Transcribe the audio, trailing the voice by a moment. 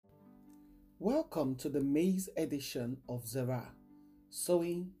Welcome to the May's edition of Zerhah,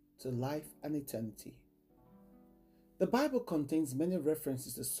 Sowing to Life and Eternity. The Bible contains many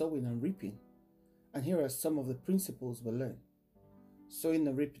references to sowing and reaping, and here are some of the principles we learn. Sowing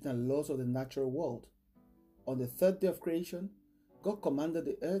and reaping are laws of the natural world. On the third day of creation, God commanded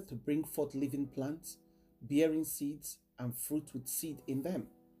the earth to bring forth living plants, bearing seeds and fruit with seed in them.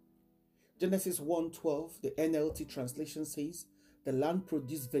 Genesis 1:12, the NLT translation says, the land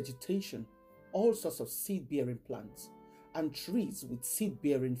produced vegetation, all sorts of seed-bearing plants, and trees with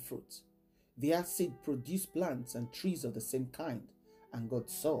seed-bearing fruit. The earth seed produced plants and trees of the same kind, and God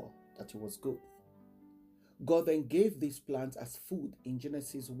saw that it was good. God then gave these plants as food in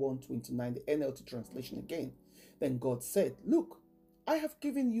Genesis 1:29, the NLT translation again. Then God said, look, I have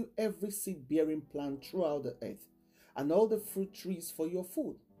given you every seed-bearing plant throughout the earth, and all the fruit trees for your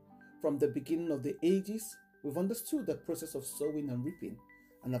food. From the beginning of the ages, we've understood the process of sowing and reaping,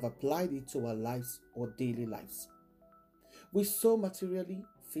 and have applied it to our lives or daily lives. We sow materially,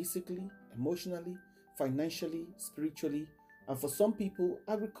 physically, emotionally, financially, spiritually, and for some people,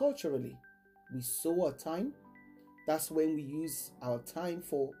 agriculturally. We sow our time. That's when we use our time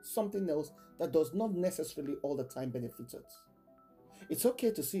for something else that does not necessarily all the time benefit us. It's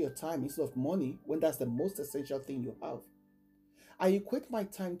okay to see your time instead of money when that's the most essential thing you have. I equate my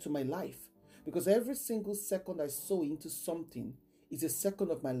time to my life because every single second I sow into something is a second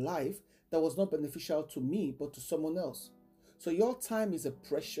of my life that was not beneficial to me but to someone else. So your time is a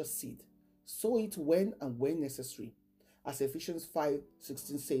precious seed. Sow it when and when necessary. As Ephesians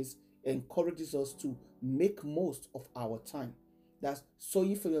 5:16 says, it encourages us to make most of our time. That's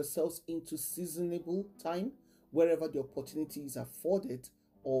sowing for yourselves into seasonable time wherever the opportunity is afforded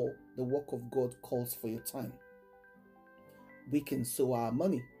or the work of God calls for your time. We can sow our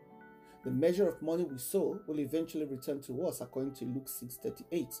money. The measure of money we sow will eventually return to us according to Luke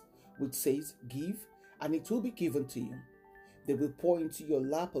 6:38, which says, give, and it will be given to you. They will pour into your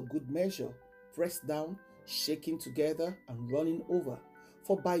lap a good measure, pressed down, shaken together, and running over.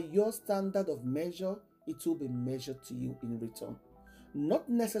 For by your standard of measure, it will be measured to you in return. Not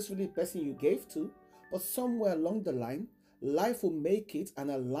necessarily the person you gave to, but somewhere along the line, life will make it and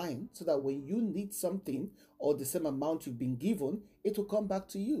align so that when you need something or the same amount you've been given, it will come back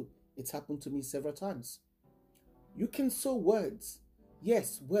to you. It's happened to me several times. You can sow words.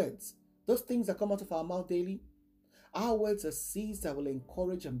 Yes, words. Those things that come out of our mouth daily. Our words are seeds that will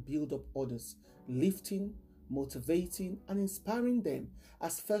encourage and build up others, lifting, motivating, and inspiring them,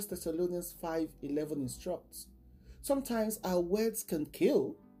 as 1 Thessalonians 5:11 instructs. Sometimes our words can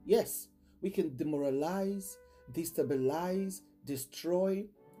kill. Yes, we can demoralize, destabilize, destroy,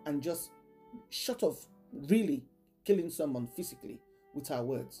 and just short of really killing someone physically with our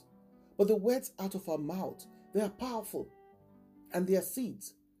words. But the words out of our mouth, they are powerful and they are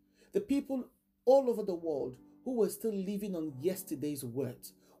seeds. The people all over the world who were still living on yesterday's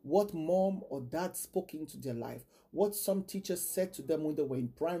words, what mom or dad spoke into their life, what some teachers said to them when they were in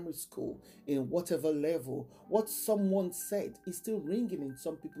primary school, in whatever level, what someone said is still ringing in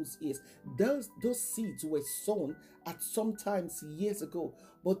some people's ears. Those seeds were sown at some times years ago,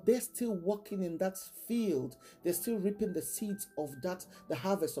 but they're still working in that field. They're still reaping the seeds of that, the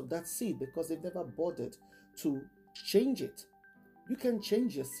harvest of that seed, because they've never bothered to change it. You can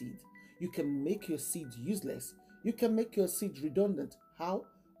change your seed. You can make your seed useless. You can make your seed redundant. How?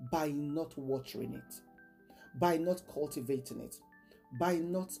 By not watering it, by not cultivating it, by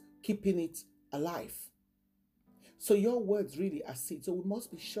not keeping it alive. So your words really are seeds. So we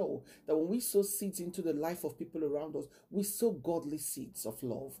must be sure that when we sow seeds into the life of people around us, we sow godly seeds of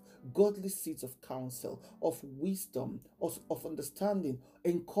love, godly seeds of counsel, of wisdom, of understanding,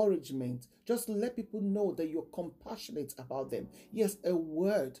 encouragement. Just let people know that you're compassionate about them. Yes, a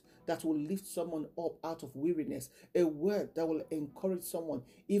word that will lift someone up out of weariness, a word that will encourage someone.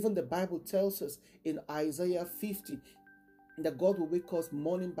 Even the Bible tells us in Isaiah 50, that God will wake us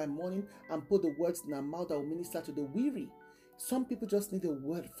morning by morning and put the words in our mouth that will minister to the weary. Some people just need a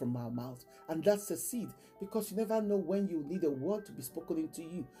word from our mouth, and that's a seed, because you never know when you need a word to be spoken into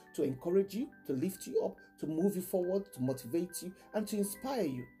you, to encourage you, to lift you up, to move you forward, to motivate you, and to inspire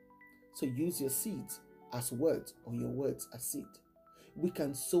you. So use your seeds as words or your words as seed. We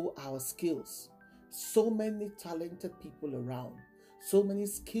can sow our skills. So many talented people around. So many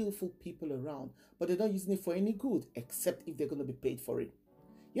skillful people around, but they're not using it for any good except if they're going to be paid for it.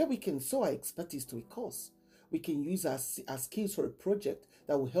 Yeah, we can sow our expertise to a cause. We can use our skills for a project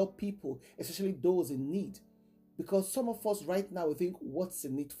that will help people, especially those in need. Because some of us right now, we think, what's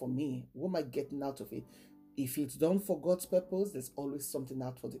in it for me? What am I getting out of it? If it's done for God's purpose, there's always something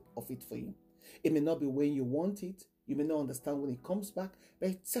out of it for you. It may not be when you want it. You may not understand when it comes back, but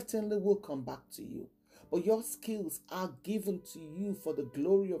it certainly will come back to you. But your skills are given to you for the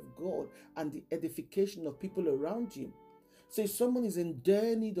glory of God and the edification of people around you. So if someone is in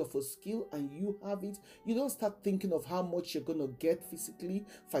dire need of a skill and you have it, you don't start thinking of how much you're going to get physically,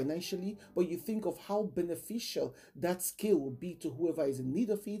 financially, but you think of how beneficial that skill will be to whoever is in need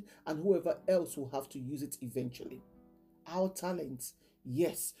of it and whoever else will have to use it eventually. Our talents.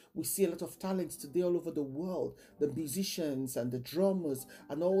 Yes, we see a lot of talents today all over the world, the musicians and the drummers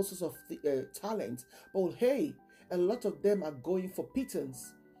and all sorts of talent. But hey, a lot of them are going for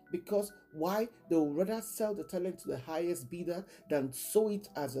pittance. Because why? They will rather sell the talent to the highest bidder than sow it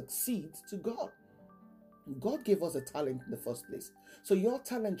as a seed to God. God gave us a talent in the first place. So your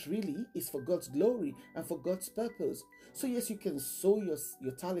talent really is for God's glory and for God's purpose. So yes, you can sow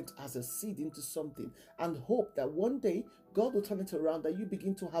your talent as a seed into something and hope that one day God will turn it around, that you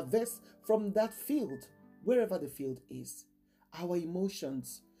begin to harvest from that field, wherever the field is. Our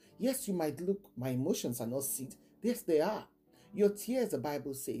emotions. Yes, you might look, my emotions are not seed. Yes, they are. Your tears, the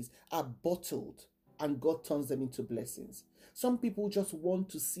Bible says, are bottled and God turns them into blessings. Some people just want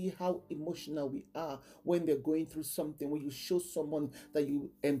to see how emotional we are when they're going through something, when you show someone that you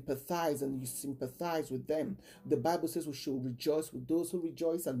empathize and you sympathize with them. The Bible says we should rejoice with those who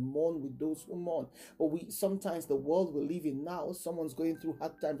rejoice and mourn with those who mourn. But sometimes the world we live in now, someone's going through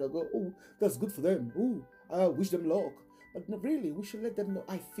hard times, I go, oh, that's good for them. Oh, I wish them luck. But really, we should let them know,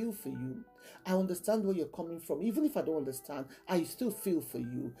 I feel for you. I understand where you're coming from. Even if I don't understand, I still feel for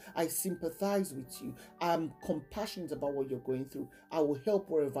you. I sympathize with you. I'm compassionate about what you're going through. I will help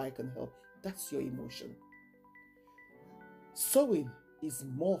wherever I can help. That's your emotion. Sowing is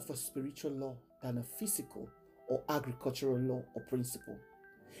more of a spiritual law than a physical or agricultural law or principle.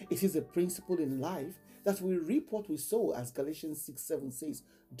 It is a principle in life that we reap what we sow, as Galatians 6:7 says.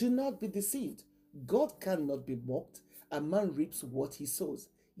 Do not be deceived. God cannot be mocked. A man reaps what he sows.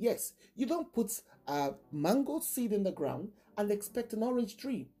 Yes, you don't put a mango seed in the ground and expect an orange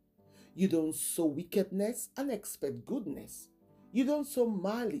tree. You don't sow wickedness and expect goodness. You don't sow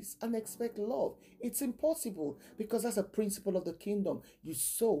malice and expect love. It's impossible, because that's a principle of the kingdom. You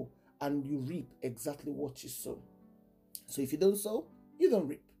sow and you reap exactly what you sow. So if you don't sow, you don't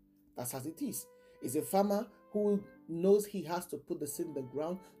reap. That's as it is. It's a farmer who knows he has to put the seed in the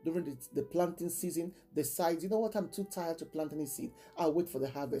ground during the planting season, decides, you know what, I'm too tired to plant any seed. I'll wait for the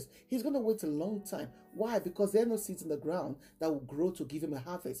harvest. He's going to wait a long time. Why? Because there are no seeds in the ground that will grow to give him a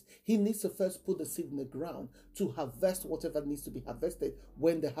harvest. He needs to first put the seed in the ground to harvest whatever needs to be harvested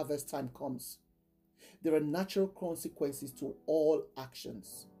when the harvest time comes. There are natural consequences to all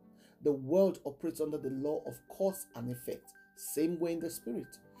actions. The world operates under the law of cause and effect. Same way in the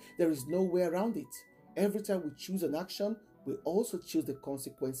spirit. There is no way around it. Every time we choose an action, we also choose the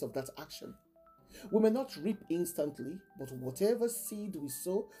consequence of that action. We may not reap instantly, but whatever seed we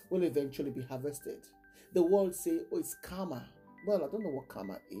sow will eventually be harvested. The world say, oh, it's karma. Well, I don't know what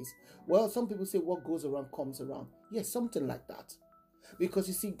karma is. Well, some people say what goes around comes around. Yes, something like that. Because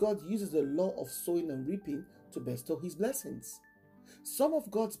you see, God uses the law of sowing and reaping to bestow his blessings. Some of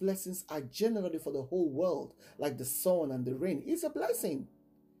God's blessings are generally for the whole world, like the sun and the rain. It's a blessing.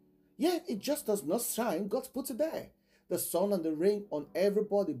 Yeah, it just does not shine. God puts it there. The sun and the rain on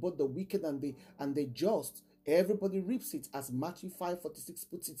everybody, both the wicked and the just. Everybody reaps it, as Matthew 5:46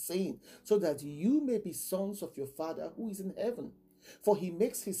 puts it, saying, so that you may be sons of your Father who is in heaven. For he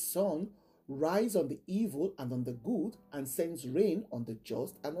makes his sun rise on the evil and on the good, and sends rain on the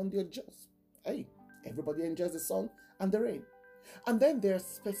just and on the unjust. Hey, everybody enjoys the sun and the rain. And then there are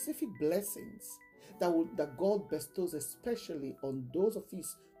specific blessings that God bestows especially on those of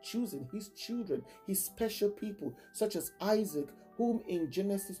his choosing, his children, his special people, such as Isaac, whom in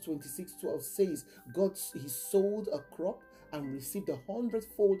Genesis 26:12 says he sowed a crop and received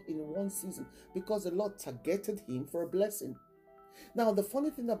 100-fold in one season, because the Lord targeted him for a blessing. Now, the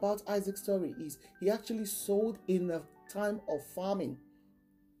funny thing about Isaac's story is he actually sowed in a time of famine,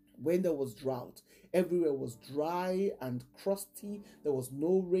 when there was drought. Everywhere was dry and crusty. There was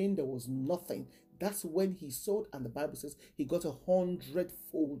no rain. There was nothing. That's when he sowed, and the Bible says he got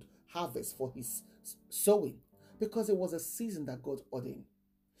 100-fold harvest for his sowing, because it was a season that God ordained.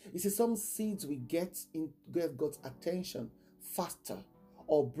 You see, some seeds we get God's attention faster,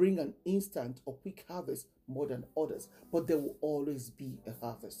 or bring an instant or quick harvest more than others, but there will always be a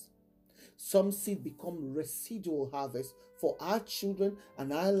harvest. Some seed become residual harvest for our children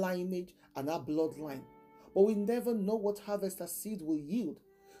and our lineage and our bloodline, but we never know what harvest a seed will yield.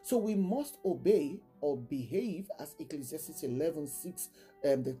 So we must obey or behave, as Ecclesiastes 11:6,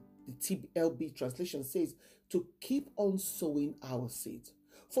 the TLB translation says, to keep on sowing our seeds.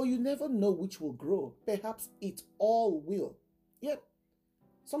 For you never know which will grow. Perhaps it all will. Yep.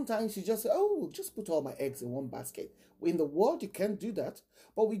 Sometimes you just say, oh, just put all my eggs in one basket. In the world, you can't do that.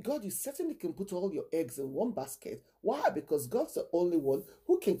 But with God, you certainly can put all your eggs in one basket. Why? Because God's the only one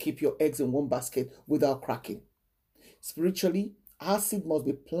who can keep your eggs in one basket without cracking. Spiritually, our seed must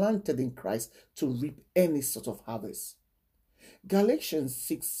be planted in Christ to reap any sort of harvest. Galatians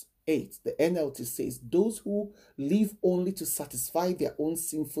 6:8, the NLT says, those who live only to satisfy their own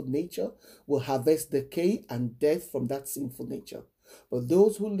sinful nature will harvest decay and death from that sinful nature. But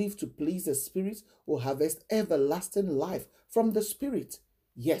those who live to please the Spirit will harvest everlasting life from the Spirit.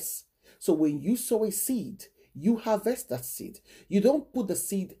 Yes. So when you sow a seed, you harvest that seed. You don't put the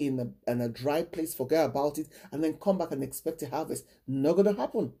seed in a dry place, forget about it, and then come back and expect a harvest. Not going to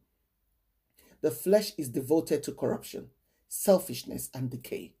happen. The flesh is devoted to corruption, selfishness, and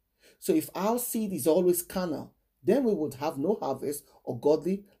decay. So if our seed is always carnal, then we would have no harvest or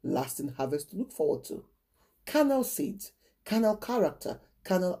godly, lasting harvest to look forward to. Carnal seeds, carnal character,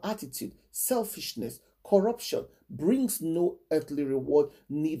 carnal attitude, selfishness, corruption brings no earthly reward,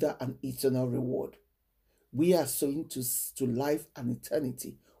 neither an eternal reward. We are sowing to life and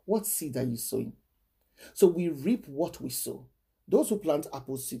eternity. What seed are you sowing? So we reap what we sow. Those who plant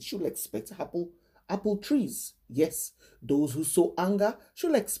apple seed should expect apple trees. Yes, those who sow anger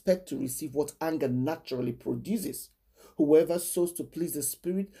should expect to receive what anger naturally produces. Whoever sows to please the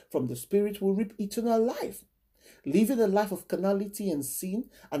Spirit from the Spirit will reap eternal life. Living a life of carnality and sin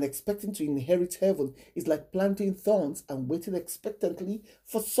and expecting to inherit heaven is like planting thorns and waiting expectantly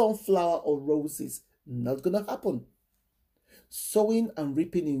for sunflower or roses. Not gonna happen. Sowing and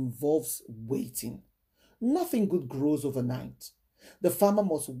reaping involves waiting. Nothing good grows overnight. The farmer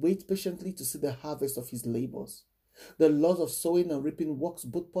must wait patiently to see the harvest of his labors. The laws of sowing and reaping works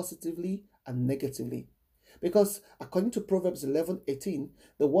both positively and negatively. Because according to Proverbs 11:18,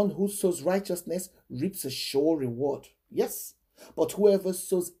 the one who sows righteousness reaps a sure reward. Yes, but whoever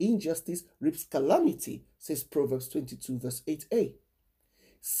sows injustice reaps calamity, says Proverbs 22 verse 8a.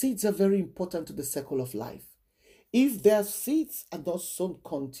 Seeds are very important to the circle of life. If their seeds are not sown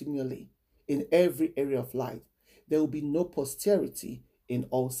continually in every area of life, there will be no posterity in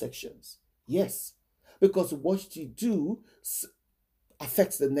all sections. Yes, because what you do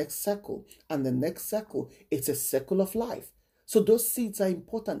affects the next circle, and the next circle, it's a circle of life. So those seeds are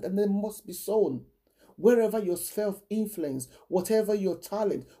important and they must be sown. Wherever your sphere of influence, whatever your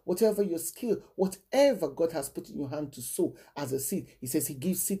talent, whatever your skill, whatever God has put in your hand to sow as a seed, He says He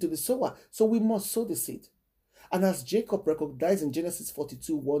gives seed to the sower. So we must sow the seed. And as Jacob recognized in Genesis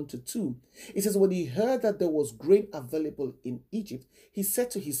 42, 1-2, it says, when he heard that there was grain available in Egypt, he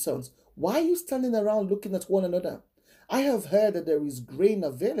said to his sons, why are you standing around looking at one another? I have heard that there is grain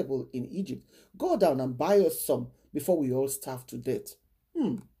available in Egypt. Go down and buy us some before we all starve to death.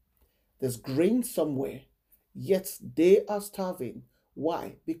 There's grain somewhere, yet they are starving.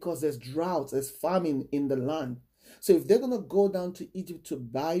 Why? Because there's drought, there's famine in the land. So if they're going to go down to Egypt to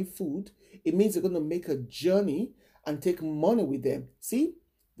buy food, it means they're going to make a journey and take money with them. See,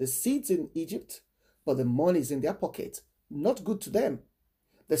 the seeds in Egypt, but the money is in their pocket. Not good to them.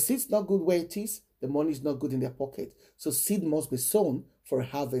 The seed's not good where it is, the money is not good in their pocket. So seed must be sown for a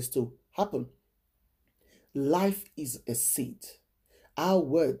harvest to happen. Life is a seed. Our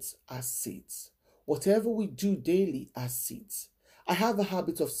words are seeds. Whatever we do daily are seeds. I have a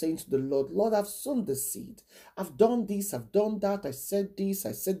habit of saying to the Lord, Lord, I've sown the seed. I've done this, I've done that, I said this,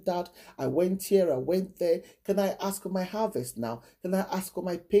 I said that, I went here, I went there. Can I ask for my harvest now? Can I ask for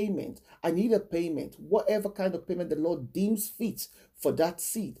my payment? I need a payment. Whatever kind of payment the Lord deems fit for that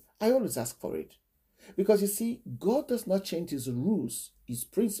seed, I always ask for it. Because you see, God does not change His rules, His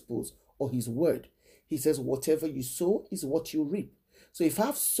principles, or His word. He says, whatever you sow is what you reap. So if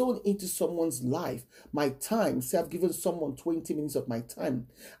I've sown into someone's life, my time, say I've given someone 20 minutes of my time,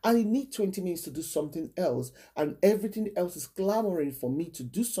 and I need 20 minutes to do something else, and everything else is clamoring for me to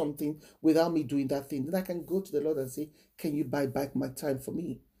do something without me doing that thing, then I can go to the Lord and say, can you buy back my time for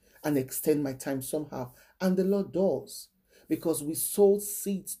me? And extend my time somehow. And the Lord does. Because we sow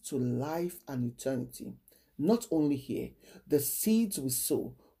seeds to life and eternity. Not only here, the seeds we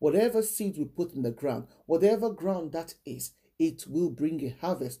sow, whatever seed we put in the ground, whatever ground that is, it will bring a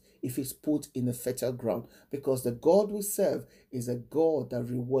harvest if it's put in a fertile ground, because the God we serve is a God that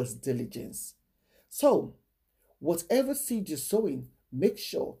rewards diligence. So, whatever seed you're sowing, make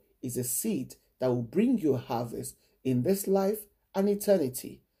sure is a seed that will bring you a harvest in this life and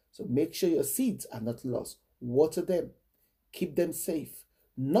eternity. So make sure your seeds are not lost. Water them, keep them safe,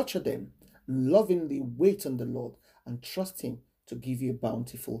 nurture them, lovingly wait on the Lord, and trust Him to give you a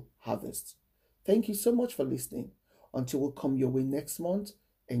bountiful harvest. Thank you so much for listening. Until we come your way next month,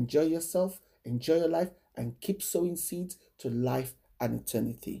 Enjoy yourself, enjoy your life, and keep sowing seeds to life and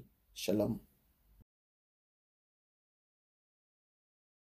eternity. Shalom.